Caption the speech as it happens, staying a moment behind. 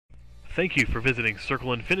Thank you for visiting Circle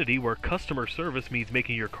Infiniti, where customer service means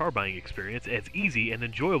making your car buying experience as easy and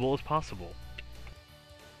enjoyable as possible.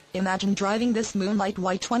 Imagine driving this moonlight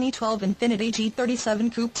white 2012 Infiniti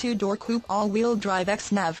G37 Coupe 2-door coupe all-wheel drive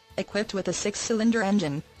X-Nav, equipped with a 6-cylinder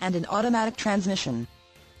engine and an automatic transmission.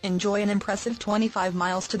 Enjoy an impressive 25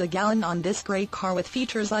 miles to the gallon on this great car with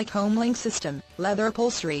features like home-link system, leather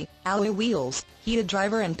upholstery, alloy wheels, heated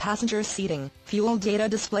driver and passenger seating, fuel data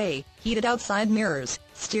display, heated outside mirrors,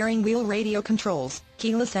 steering wheel radio controls,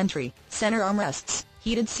 keyless entry, center armrests,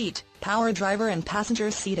 heated seat, power driver and passenger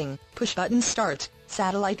seating, push-button start,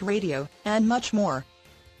 satellite radio, and much more.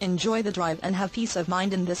 Enjoy the drive and have peace of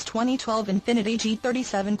mind in this 2012 Infiniti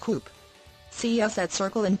G37 Coupe. See us at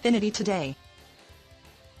Circle Infiniti today.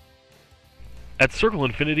 At Circle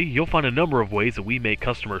Infiniti, you'll find a number of ways that we make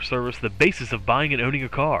customer service the basis of buying and owning a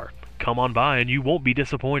car. Come on by and you won't be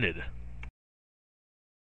disappointed.